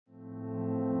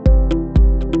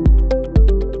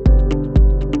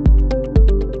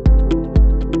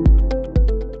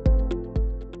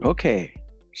Okay,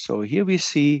 so here we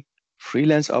see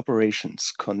Freelance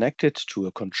Operations connected to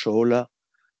a controller.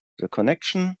 The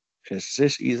connection is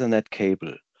this Ethernet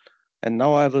cable. And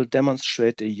now I will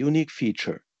demonstrate a unique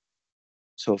feature.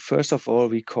 So first of all,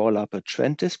 we call up a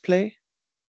trend display.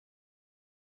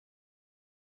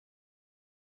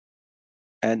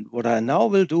 And what I now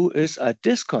will do is I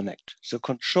disconnect the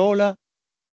controller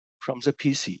from the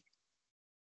PC.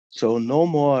 So no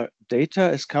more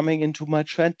data is coming into my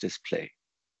trend display.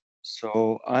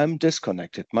 So I'm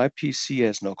disconnected. My PC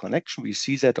has no connection. We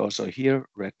see that also here,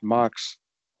 red marks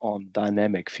on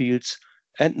dynamic fields,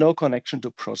 and no connection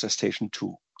to Process Station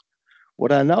 2.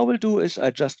 What I now will do is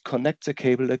I just connect the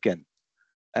cable again.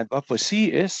 And what we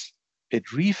see is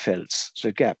it refills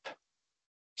the gap.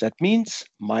 That means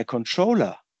my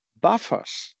controller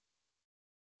buffers.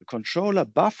 The controller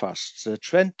buffers the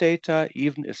trend data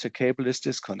even if the cable is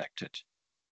disconnected.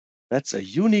 That's a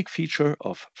unique feature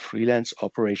of Freelance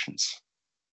Operations.